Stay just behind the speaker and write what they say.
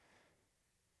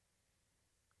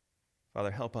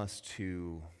Father, help us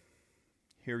to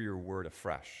hear your word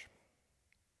afresh.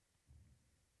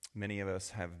 Many of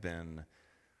us have been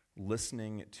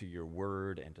listening to your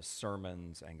word and to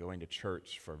sermons and going to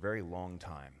church for a very long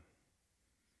time.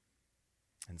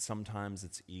 And sometimes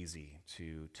it's easy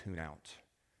to tune out.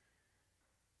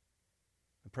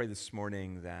 I pray this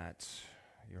morning that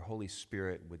your Holy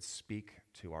Spirit would speak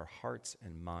to our hearts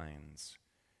and minds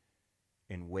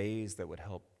in ways that would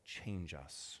help change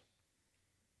us,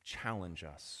 challenge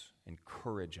us,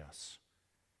 encourage us,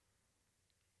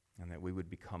 and that we would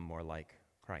become more like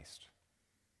Christ.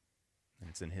 And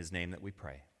it's in his name that we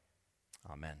pray.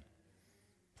 Amen.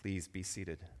 Please be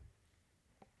seated.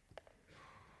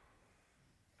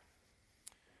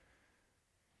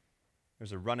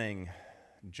 There's a running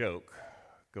joke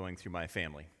going through my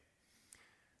family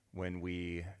when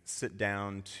we sit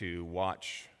down to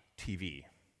watch TV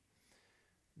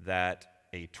that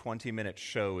a 20-minute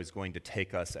show is going to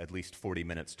take us at least 40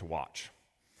 minutes to watch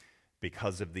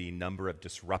because of the number of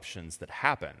disruptions that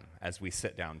happen as we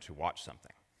sit down to watch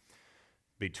something.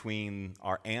 Between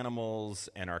our animals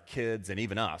and our kids and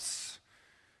even us,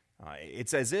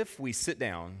 it's as if we sit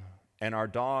down and our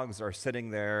dogs are sitting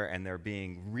there and they're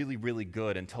being really, really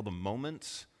good until the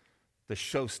moment the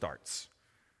show starts.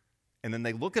 And then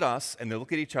they look at us and they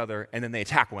look at each other and then they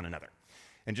attack one another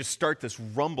and just start this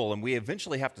rumble, and we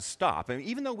eventually have to stop. And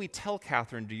even though we tell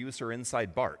Catherine to use her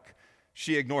inside bark,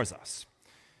 she ignores us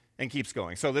and keeps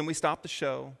going. So then we stop the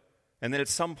show, and then at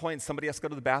some point somebody has to go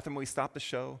to the bathroom and we stop the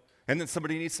show, and then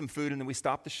somebody needs some food and then we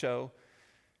stop the show.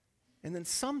 And then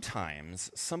sometimes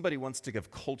somebody wants to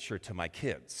give culture to my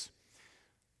kids.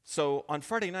 So on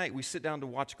Friday night, we sit down to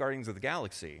watch Guardians of the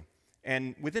Galaxy,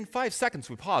 and within 5 seconds,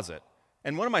 we pause it.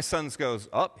 And one of my sons goes,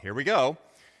 "Oh, here we go."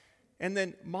 And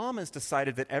then Mom has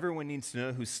decided that everyone needs to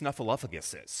know who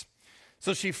Snuffleupagus is.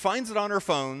 So she finds it on her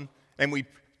phone, and we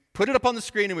put it up on the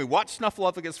screen, and we watch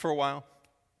Snuffleupagus for a while.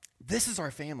 This is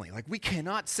our family. Like, we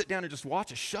cannot sit down and just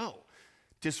watch a show.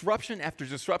 Disruption after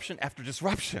disruption after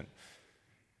disruption.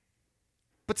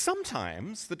 But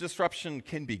sometimes the disruption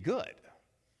can be good.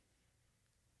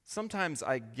 Sometimes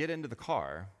I get into the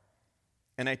car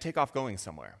and I take off going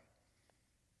somewhere.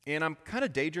 And I'm kind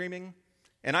of daydreaming,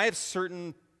 and I have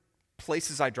certain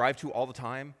places I drive to all the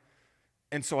time,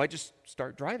 and so I just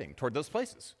start driving toward those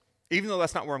places, even though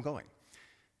that's not where I'm going.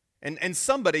 And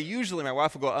somebody, usually my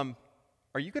wife will go,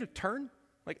 "Are you going to turn?"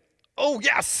 Like, "Oh,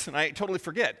 yes!" And I totally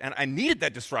forget. And I needed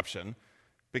that disruption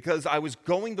because I was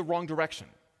going the wrong direction.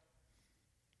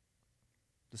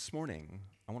 This morning,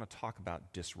 I want to talk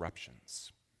about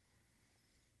disruptions.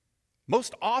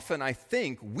 Most often,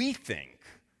 we think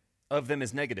of them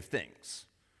as negative things.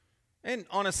 And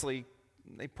honestly,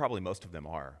 most of them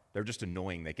are. They're just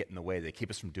annoying. They get in the way. They keep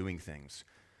us from doing things.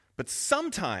 But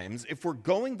sometimes, if we're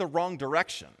going the wrong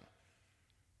direction,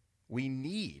 we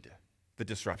need the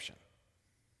disruption.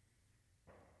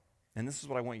 And this is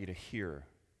what I want you to hear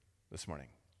this morning.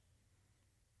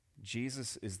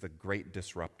 Jesus is the Great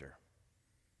Disruptor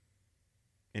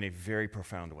in a very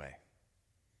profound way.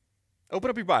 Open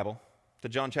up your Bible to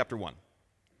John chapter 1,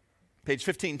 page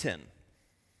 1510.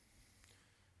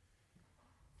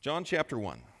 John chapter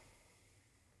 1,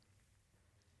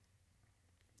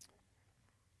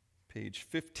 page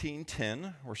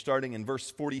 1510. We're starting in verse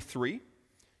 43,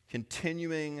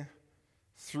 continuing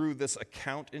through this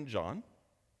account in John.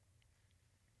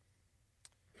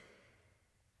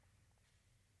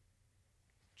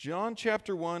 John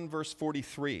chapter 1, verse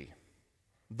 43.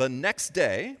 The next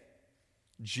day,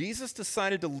 Jesus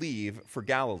decided to leave for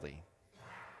Galilee.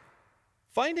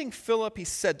 Finding Philip, he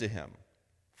said to him,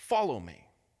 "Follow me."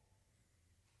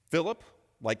 Philip,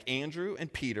 like Andrew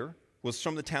and Peter, was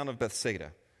from the town of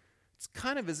Bethsaida. It's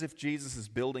kind of as if Jesus is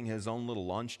building his own little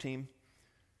launch team.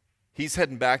 He's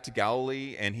heading back to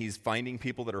Galilee, and he's finding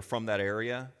people that are from that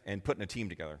area and putting a team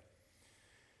together.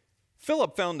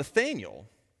 Philip found Nathanael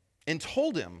and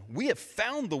told him, "We have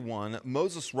found the one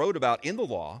Moses wrote about in the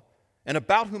law, and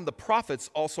about whom the prophets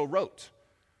also wrote."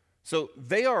 So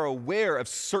they are aware of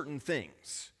certain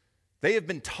things. They have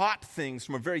been taught things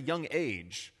from a very young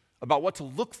age about what to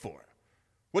look for,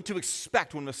 what to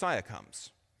expect when Messiah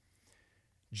comes.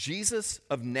 Jesus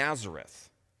of Nazareth,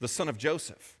 the son of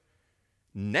Joseph.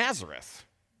 Nazareth?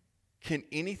 Can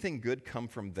anything good come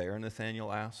from there?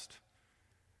 Nathanael asked.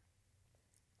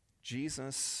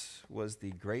 Jesus was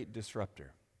the Great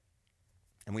Disruptor.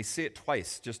 And we see it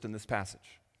twice just in this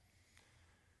passage.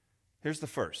 Here's the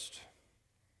first.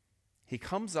 He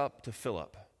comes up to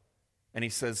Philip and he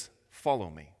says,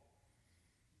 "Follow me."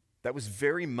 That was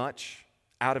very much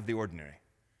out of the ordinary.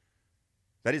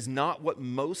 That is not what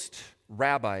most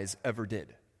rabbis ever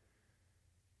did.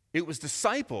 It was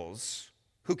disciples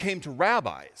who came to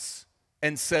rabbis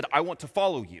and said, I want to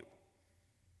follow you.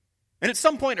 And at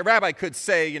some point, a rabbi could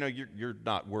say, you're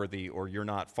not worthy or you're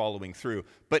not following through.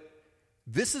 But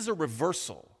this is a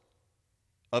reversal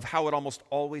of how it almost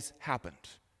always happened.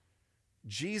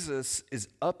 Jesus is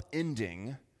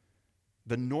upending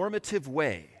the normative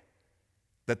way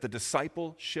that the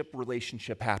discipleship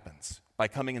relationship happens by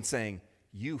coming and saying,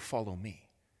 you follow me.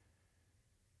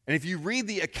 And if you read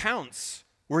the accounts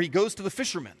where he goes to the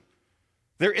fishermen,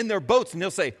 they're in their boats and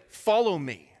he'll say, follow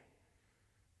me.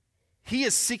 He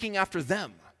is seeking after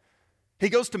them. He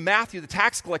goes to Matthew, the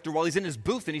tax collector, while he's in his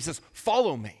booth and he says,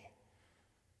 follow me.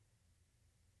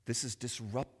 This is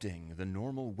disrupting the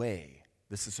normal way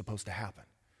this is supposed to happen.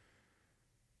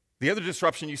 The other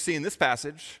disruption you see in this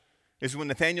passage is when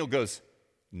Nathanael goes,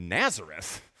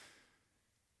 Nazareth?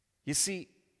 You see,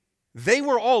 they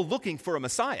were all looking for a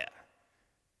Messiah,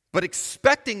 but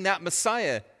expecting that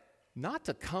Messiah not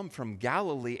to come from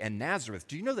Galilee and Nazareth.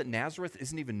 Do you know that Nazareth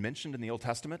isn't even mentioned in the Old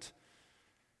Testament?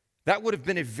 That would have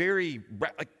been a very,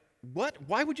 what?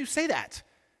 Why would you say that?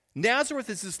 Nazareth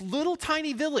is this little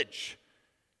tiny village.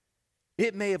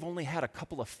 It may have only had a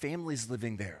couple of families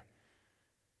living there.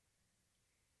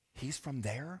 He's from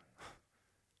there?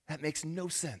 That makes no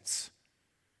sense.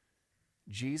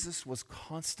 Jesus was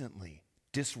constantly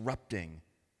disrupting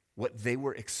what they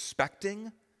were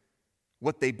expecting,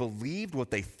 what they believed,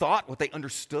 what they thought, what they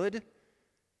understood.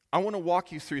 I want to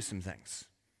walk you through some things.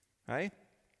 Right?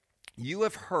 You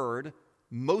have heard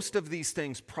most of these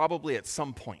things probably at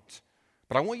some point,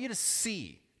 but I want you to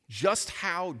see just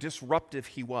how disruptive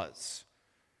he was.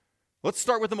 Let's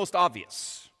start with the most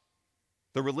obvious,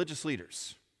 the religious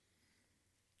leaders.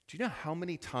 Do you know how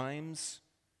many times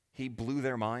he blew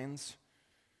their minds?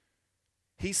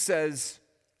 He says,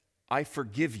 I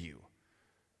forgive you.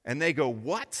 And they go,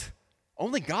 what?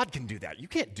 Only God can do that. You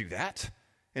can't do that.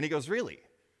 And he goes, really?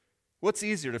 What's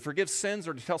easier, to forgive sins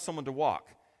or to tell someone to walk?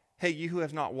 Hey, you who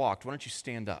have not walked, why don't you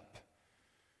stand up?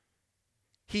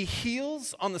 He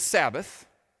heals on the Sabbath.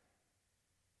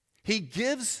 He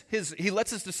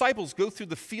lets his disciples go through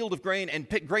the field of grain and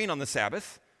pick grain on the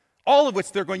Sabbath, all of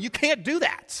which they're going, you can't do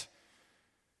that.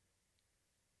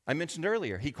 I mentioned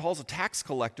earlier, he calls a tax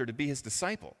collector to be his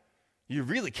disciple. You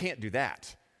really can't do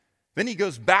that. Then he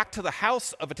goes back to the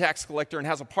house of a tax collector and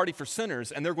has a party for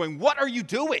sinners, and they're going, what are you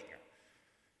doing?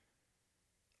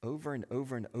 Over and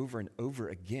over and over and over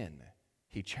again,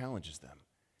 he challenges them.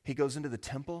 He goes into the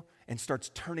temple and starts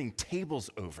turning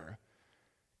tables over,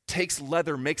 takes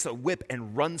leather, makes a whip,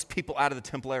 and runs people out of the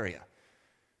temple area.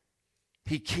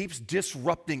 He keeps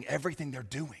disrupting everything they're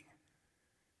doing.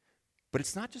 But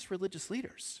it's not just religious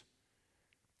leaders.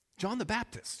 John the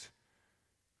Baptist.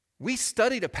 We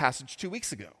studied a passage 2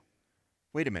 weeks ago.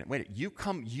 Wait a minute, you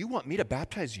want me to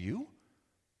baptize you?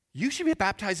 You should be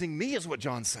baptizing me, is what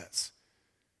John says.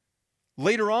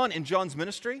 Later on in John's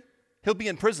ministry, he'll be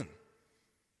in prison.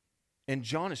 And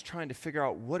John is trying to figure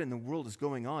out what in the world is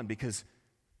going on because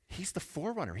he's the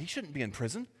forerunner. He shouldn't be in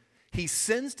prison. He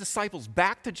sends disciples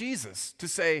back to Jesus to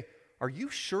say, are you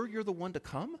sure you're the one to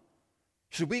come?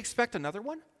 Should we expect another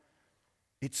one?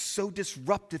 It's so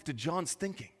disruptive to John's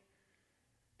thinking.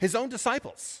 His own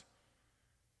disciples.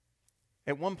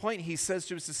 At one point, he says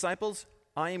to his disciples,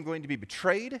 I am going to be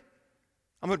betrayed.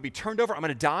 I'm going to be turned over. I'm going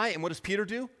to die. And what does Peter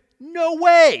do? No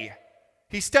way.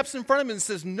 He steps in front of him and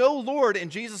says, no, Lord.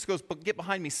 And Jesus goes, but get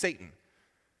behind me, Satan.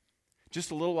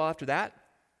 Just a little while after that,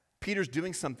 Peter's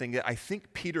doing something that I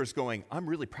think Peter's going, I'm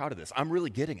really proud of this. I'm really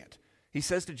getting it. He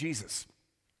says to Jesus,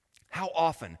 how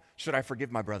often should I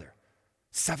forgive my brother?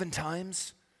 7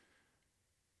 times?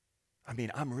 I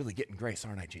mean, I'm really getting grace,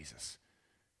 aren't I, Jesus?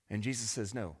 And Jesus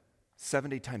says, no,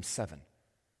 70 times 7.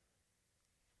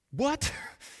 What?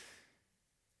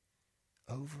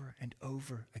 Over and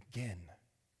over again,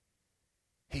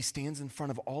 he stands in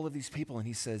front of all of these people and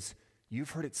he says,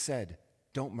 you've heard it said,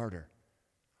 don't murder.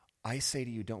 I say to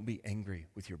you, don't be angry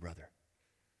with your brother.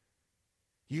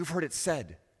 You've heard it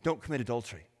said, don't commit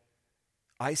adultery.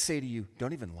 I say to you,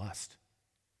 don't even lust.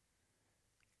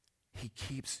 He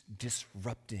keeps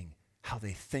disrupting how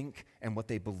they think and what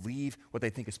they believe, what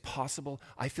they think is possible.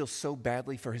 I feel so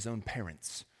badly for his own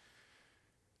parents.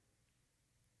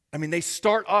 I mean, they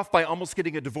start off by almost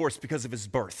getting a divorce because of his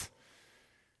birth.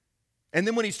 And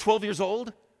then when he's 12 years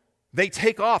old, they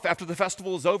take off after the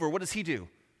festival is over. What does he do?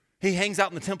 He hangs out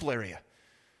in the temple area.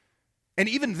 And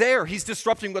even there, he's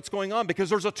disrupting what's going on because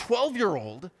there's a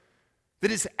 12-year-old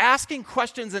that is asking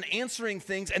questions and answering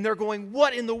things, and they're going,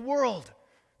 what in the world?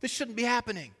 This shouldn't be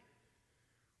happening.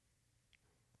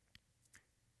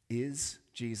 Is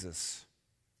Jesus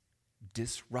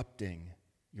disrupting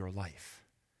your life?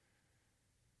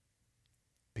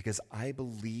 because I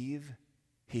believe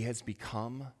he has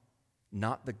become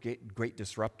not the great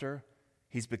disruptor,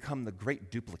 he's become the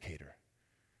great duplicator.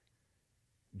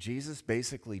 Jesus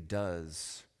basically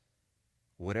does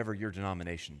whatever your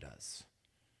denomination does.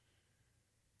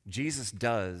 Jesus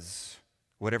does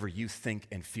whatever you think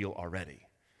and feel already.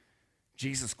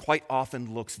 Jesus quite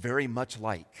often looks very much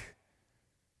like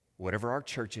whatever our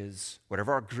church is,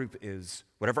 whatever our group is,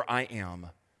 whatever I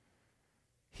am.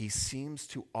 He seems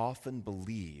to often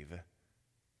believe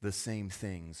the same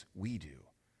things we do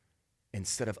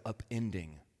instead of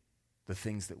upending the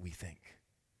things that we think.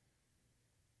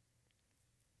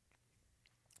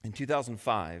 In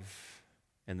 2005,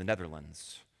 in the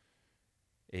Netherlands,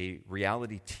 a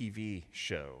reality TV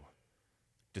show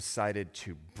decided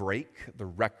to break the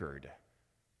record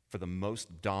for the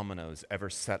most dominoes ever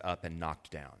set up and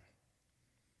knocked down.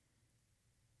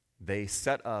 They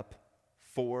set up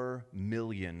 4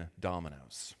 million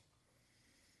dominoes.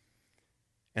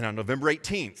 And on November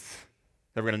 18th,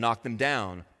 they were going to knock them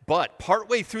down. But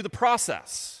partway through the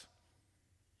process,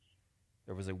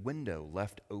 there was a window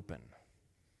left open,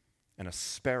 and a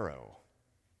sparrow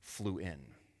flew in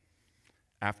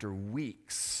after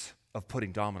weeks of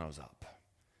putting dominoes up.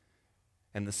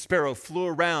 And the sparrow flew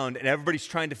around, and everybody's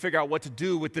trying to figure out what to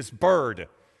do with this bird.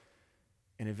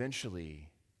 And eventually,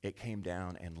 it came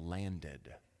down and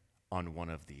landed on one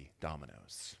of the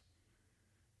dominoes.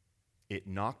 It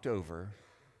knocked over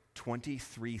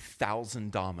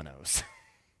 23,000 dominoes.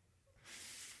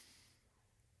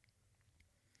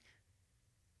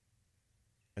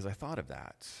 As I thought of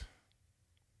that,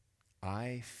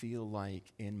 I feel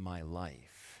like in my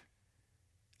life,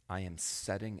 I am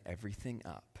setting everything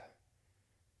up,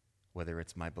 whether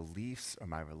it's my beliefs or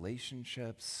my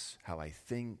relationships, how I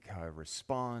think, how I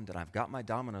respond, and I've got my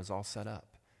dominoes all set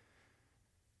up.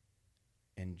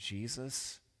 And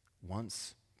Jesus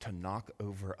wants to knock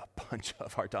over a bunch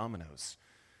of our dominoes,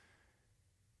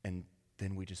 and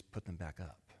then we just put them back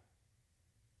up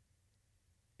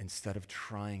instead of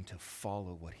trying to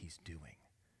follow what he's doing.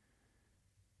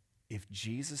 If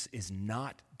Jesus is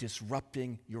not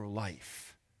disrupting your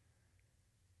life,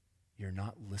 you're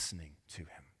not listening to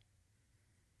him.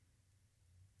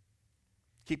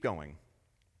 Keep going.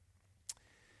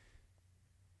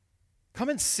 Come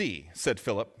and see, said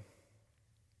Philip.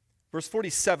 Verse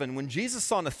 47, when Jesus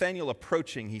saw Nathanael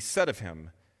approaching, he said of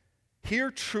him,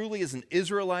 here truly is an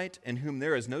Israelite in whom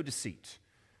there is no deceit.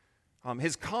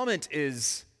 His comment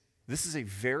is, this is a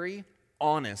very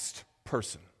honest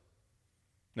person,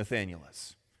 Nathanael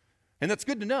is. And that's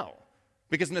good to know,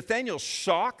 because Nathanael's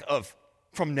shock of,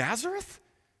 from Nazareth,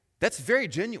 that's very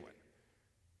genuine.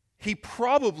 He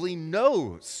probably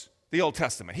knows the Old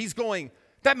Testament. He's going,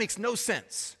 that makes no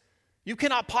sense. You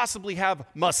cannot possibly have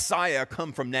Messiah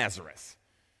come from Nazareth.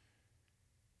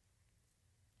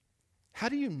 How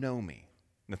do you know me?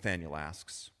 Nathanael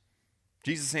asks.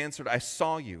 Jesus answered, I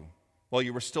saw you while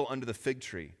you were still under the fig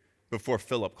tree before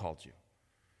Philip called you.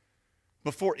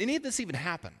 Before any of this even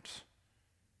happened,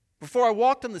 before I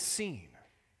walked on the scene,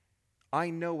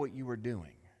 I know what you were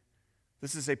doing.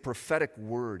 This is a prophetic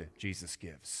word Jesus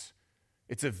gives.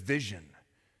 It's a vision.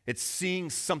 It's seeing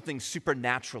something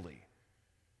supernaturally.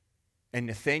 And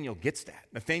Nathanael gets that.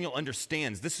 Nathanael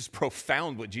understands this is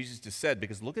profound what Jesus just said,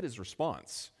 because look at his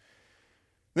response.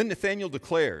 Then Nathanael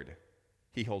declared,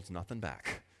 he holds nothing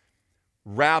back.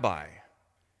 Rabbi,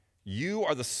 you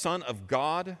are the Son of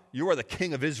God. You are the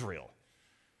King of Israel.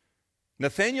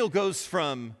 Nathanael goes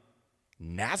from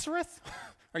Nazareth?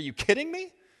 Are you kidding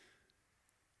me?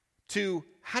 To,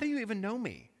 how do you even know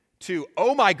me? To,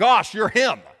 oh my gosh, you're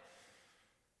him.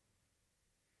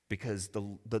 Because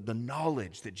the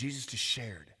knowledge that Jesus just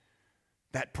shared,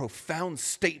 that profound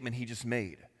statement he just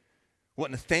made, what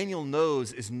Nathanael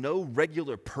knows is no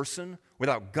regular person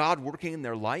without God working in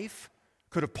their life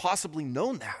could have possibly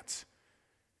known that.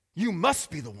 You must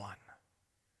be the one.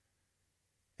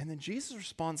 And then Jesus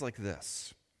responds like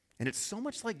this, and it's so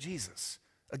much like Jesus.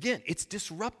 Again, it's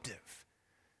disruptive.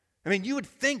 I mean, you would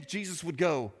think Jesus would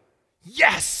go,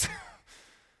 yes,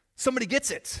 somebody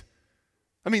gets it.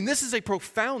 I mean, this is a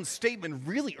profound statement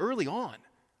really early on.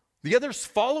 The others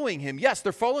following him, yes,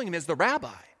 they're following him as the rabbi.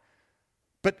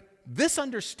 But this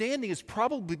understanding is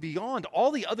probably beyond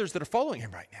all the others that are following him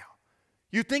right now.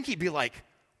 You'd think he'd be like,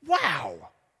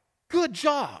 wow, good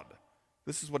job.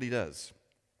 This is what he does.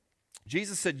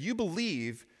 Jesus said, you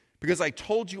believe because I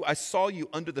told you I saw you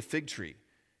under the fig tree.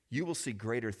 You will see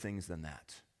greater things than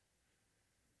that.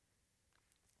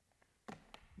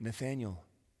 Nathanael,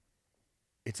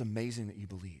 it's amazing that you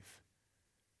believe.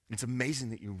 It's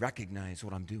amazing that you recognize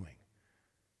what I'm doing.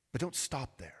 But don't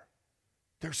stop there.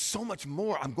 There's so much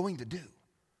more I'm going to do.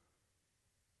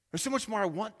 There's so much more I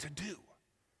want to do.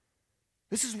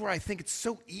 This is where I think it's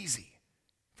so easy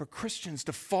for Christians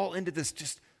to fall into this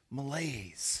just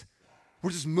malaise.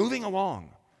 We're just moving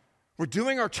along. We're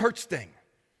doing our church thing.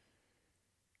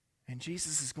 And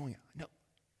Jesus is going, no,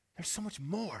 there's so much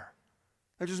more.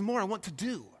 There's more I want to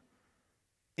do.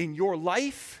 In your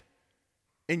life,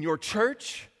 in your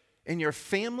church, in your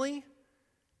family,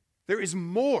 there is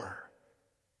more.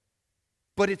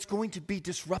 But it's going to be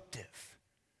disruptive.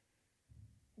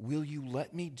 Will you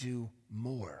let me do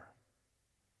more?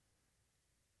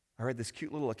 I read this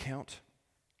cute little account.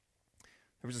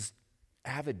 There was this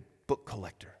avid book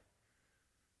collector,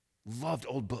 loved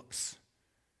old books.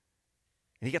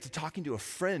 And he got to talking to a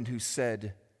friend who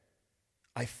said,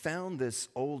 I found this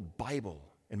old Bible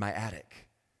in my attic.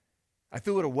 I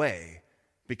threw it away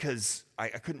because I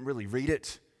couldn't really read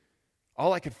it.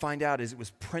 All I could find out is it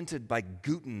was printed by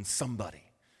Guten somebody.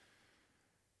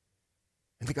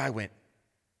 And the guy went,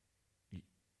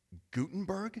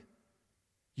 Gutenberg?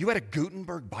 You had a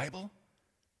Gutenberg Bible?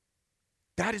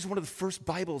 That is one of the first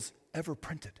Bibles ever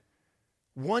printed.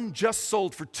 One just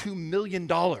sold for $2 million.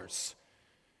 And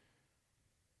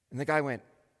the guy went,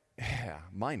 yeah,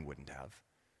 mine wouldn't have.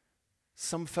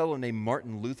 Some fellow named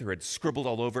Martin Luther had scribbled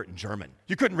all over it in German.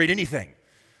 You couldn't read anything.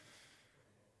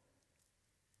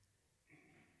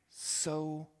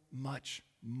 So much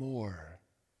more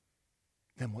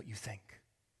than what you think.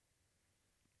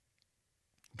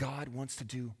 God wants to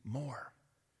do more.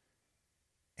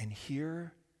 And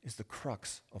here is the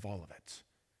crux of all of it.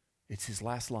 It's his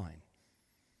last line.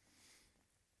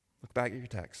 Look back at your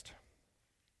text.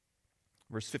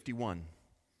 Verse 51.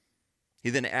 He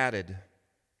then added,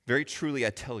 very truly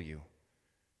I tell you,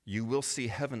 you will see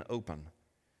heaven open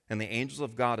and the angels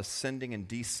of God ascending and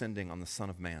descending on the Son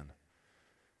of Man.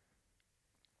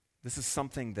 This is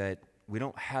something that we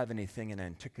don't have anything in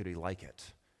antiquity like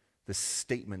it. This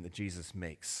statement that Jesus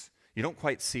makes. You don't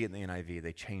quite see it in the NIV,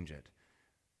 they change it.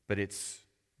 But it's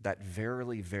that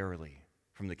verily, verily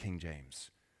from the King James,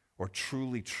 or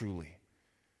truly, truly.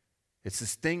 It's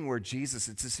this thing where Jesus,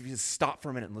 it's as if he just stop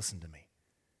for a minute and listen to me.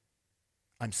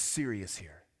 I'm serious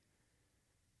here.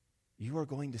 You are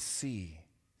going to see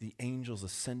the angels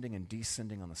ascending and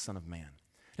descending on the Son of Man.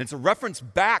 And it's a reference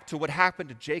back to what happened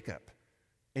to Jacob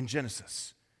in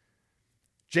Genesis.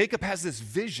 Jacob has this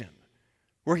vision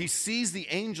where he sees the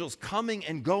angels coming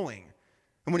and going.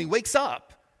 And when he wakes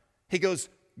up, he goes,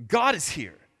 God is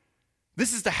here.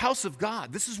 This is the house of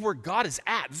God. This is where God is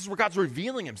at. This is where God's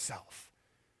revealing himself.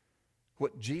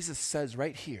 What Jesus says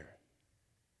right here,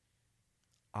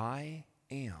 I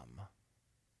am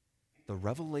the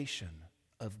revelation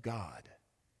of God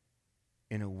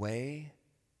in a way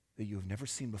that you have never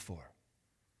seen before.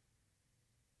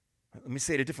 Let me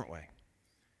say it a different way.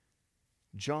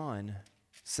 John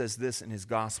says this in his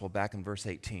gospel back in verse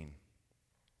 18.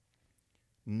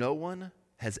 No one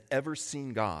has ever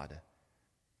seen God,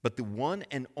 but the one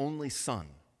and only Son,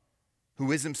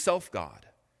 who is himself God,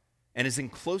 and is in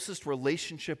closest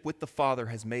relationship with the Father,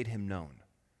 has made him known.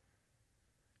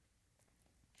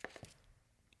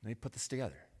 Let me put this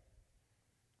together.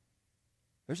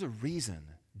 There's a reason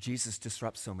Jesus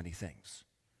disrupts so many things.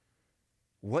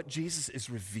 What Jesus is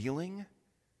revealing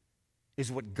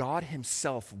is what God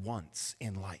himself wants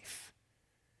in life.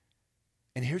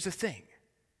 And here's the thing.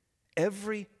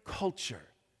 Every culture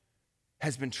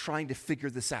has been trying to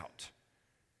figure this out.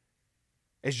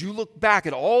 As you look back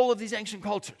at all of these ancient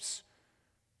cultures,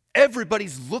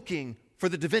 everybody's looking for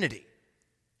the divinity.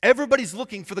 Everybody's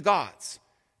looking for the gods.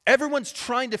 Everyone's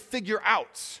trying to figure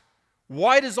out,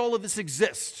 why does all of this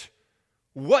exist?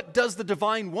 What does the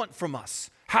divine want from us?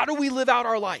 How do we live out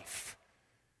our life?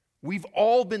 We've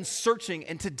all been searching,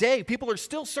 and today people are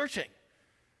still searching.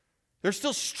 They're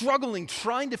still struggling,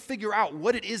 trying to figure out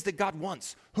what it is that God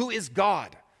wants. Who is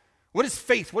God? What is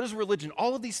faith? What is religion?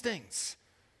 All of these things.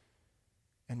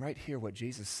 And right here, what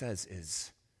Jesus says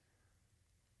is,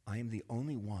 I am the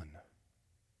only one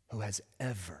who has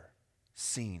ever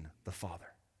seen the Father.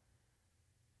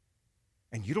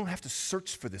 And you don't have to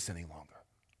search for this any longer.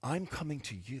 I'm coming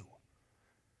to you.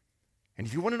 And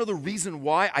if you want to know the reason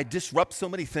why I disrupt so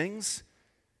many things,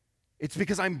 it's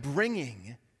because I'm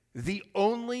bringing the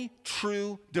only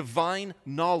true divine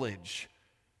knowledge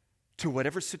to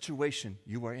whatever situation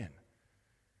you are in.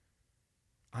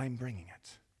 I'm bringing it.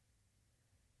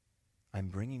 I'm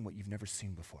bringing what you've never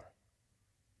seen before.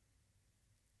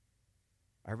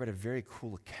 I read a very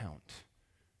cool account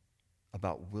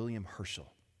about William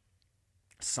Herschel.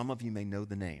 Some of you may know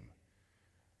the name.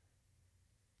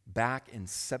 Back in I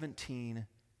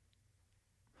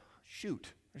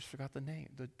just forgot the name,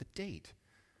 the date.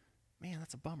 Man,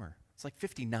 that's a bummer. It's like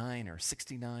 59 or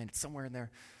 69, it's somewhere in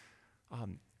there.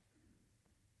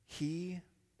 He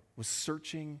was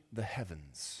searching the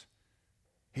heavens.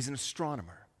 He's an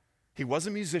astronomer. He was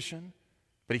a musician,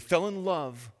 but he fell in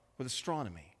love with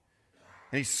astronomy.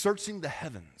 And he's searching the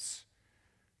heavens.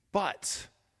 But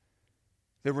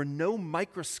there were no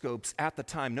microscopes at the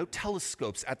time, no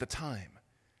telescopes at the time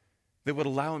that would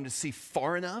allow him to see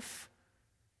far enough.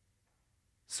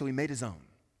 So he made his own,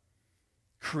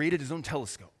 created his own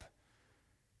telescope.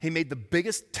 He made the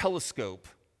biggest telescope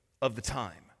of the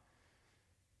time.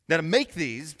 Now, to make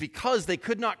these, because they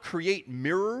could not create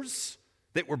mirrors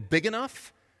that were big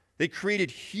enough, they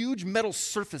created huge metal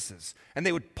surfaces, and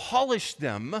they would polish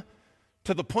them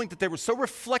to the point that they were so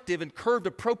reflective and curved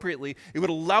appropriately, it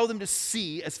would allow them to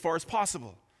see as far as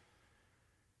possible.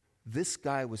 This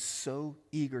guy was so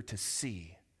eager to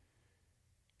see.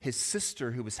 His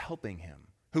sister, who was helping him,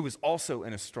 who was also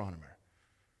an astronomer,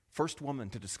 first woman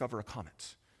to discover a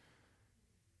comet,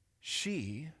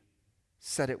 she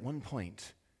said at one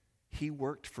point, he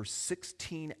worked for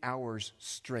 16 hours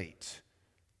straight,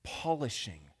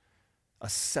 polishing a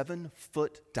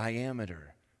 7-foot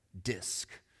diameter disc.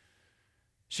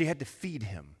 She had to feed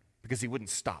him because he wouldn't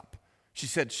stop. She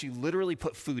said she literally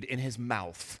put food in his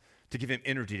mouth to give him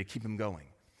energy to keep him going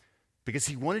because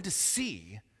he wanted to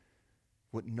see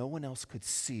what no one else could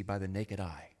see by the naked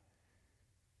eye.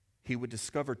 He would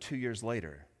discover 2 years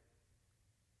later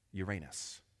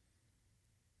Uranus,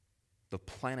 the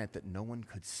planet that no one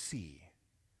could see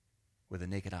with a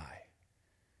naked eye.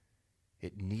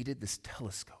 It needed this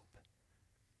telescope.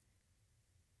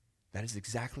 That is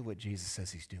exactly what Jesus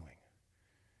says he's doing.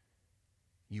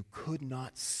 You could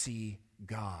not see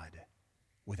God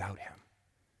without him.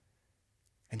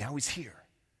 And now he's here,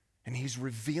 and he's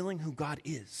revealing who God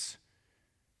is.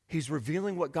 He's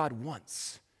revealing what God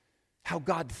wants, how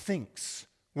God thinks,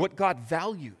 what God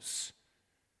values.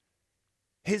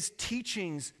 His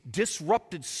teachings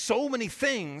disrupted so many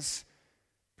things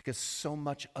because so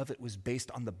much of it was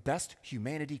based on the best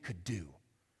humanity could do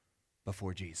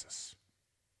before Jesus.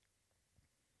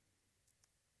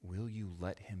 Will you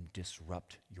let him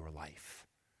disrupt your life?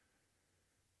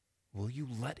 Will you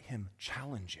let him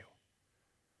challenge you?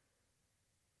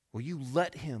 Will you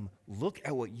let him look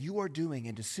at what you are doing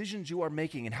and decisions you are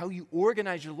making and how you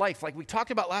organize your life, like we talked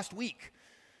about last week?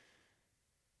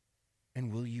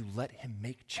 And will you let him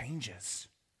make changes?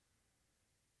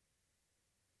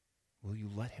 Will you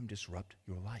let him disrupt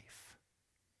your life?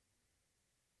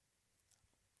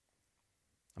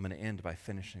 I'm going to end by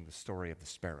finishing the story of the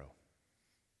sparrow,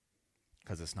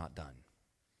 because it's not done.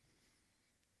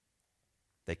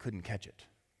 They couldn't catch it.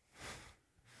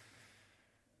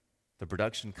 The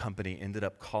production company ended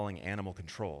up calling animal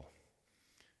control,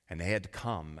 and they had to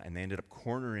come, and they ended up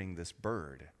cornering this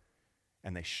bird,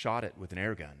 and they shot it with an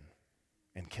air gun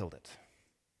and killed it.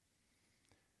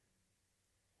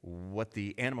 What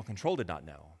the animal control did not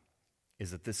know is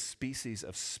that this species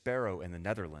of sparrow in the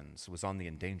Netherlands was on the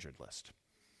endangered list.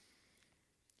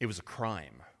 It was a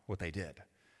crime, what they did.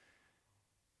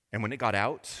 And when it got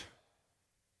out,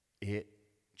 it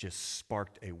just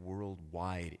sparked a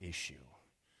worldwide issue.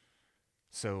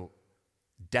 So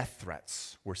death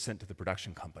threats were sent to the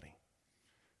production company.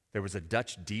 There was a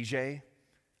Dutch DJ.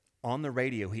 On the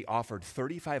radio, he offered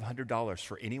 $3,500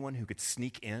 for anyone who could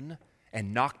sneak in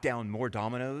and knock down more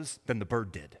dominoes than the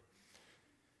bird did.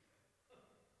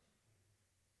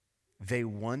 They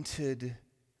wanted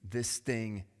this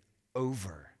thing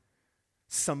over.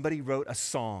 Somebody wrote a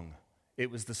song. It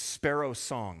was the Sparrow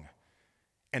Song.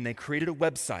 And they created a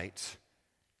website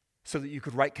so that you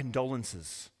could write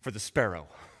condolences for the sparrow.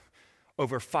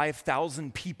 Over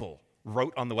 5,000 people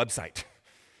wrote on the website.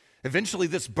 Eventually,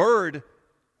 this bird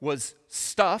was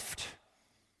stuffed,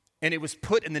 and it was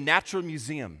put in the Natural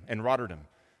Museum in Rotterdam.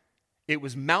 It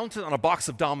was mounted on a box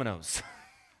of dominoes.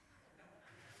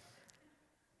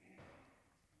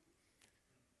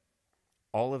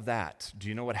 All of that, do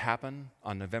you know what happened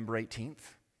on November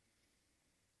 18th?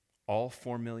 All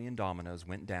 4 million dominoes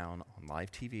went down on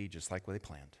live TV just like what they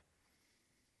planned.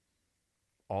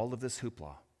 All of this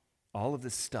hoopla, all of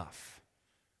this stuff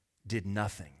did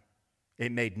nothing.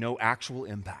 It made no actual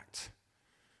impact.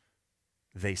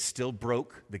 They still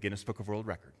broke the Guinness Book of World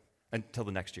Record until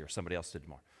the next year. Somebody else did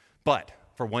more. But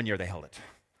for 1 year, they held it.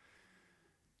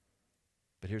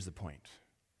 But here's the point.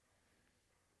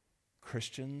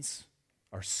 Christians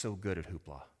are so good at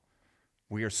hoopla.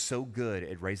 We are so good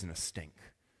at raising a stink.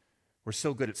 We're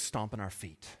so good at stomping our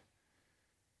feet.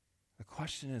 The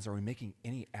question is, are we making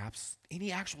any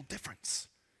actual difference?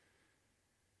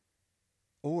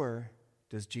 Or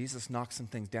does Jesus knock some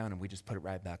things down and we just put it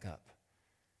right back up?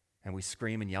 And we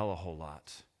scream and yell a whole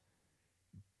lot,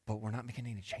 but we're not making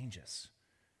any changes.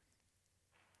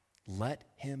 Let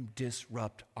him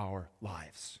disrupt our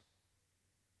lives.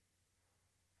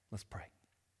 Let's pray.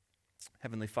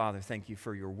 Heavenly Father, thank you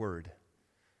for your word.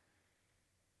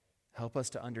 Help us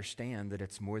to understand that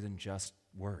it's more than just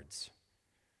words.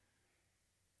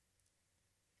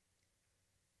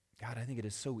 God, I think it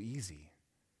is so easy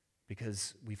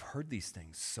because we've heard these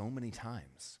things so many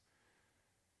times.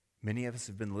 Many of us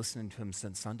have been listening to him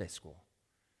since Sunday school.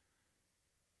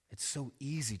 It's so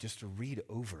easy just to read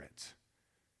over it.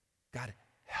 God,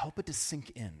 help it to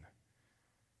sink in.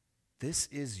 This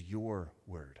is your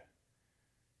word.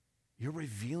 You're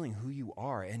revealing who you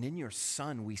are, and in your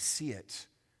Son we see it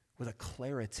with a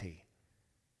clarity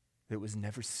that was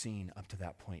never seen up to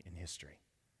that point in history.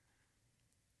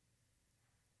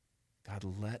 God,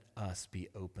 let us be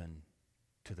open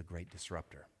to the Great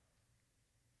Disruptor.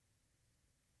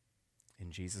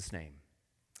 In Jesus' name,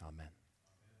 amen.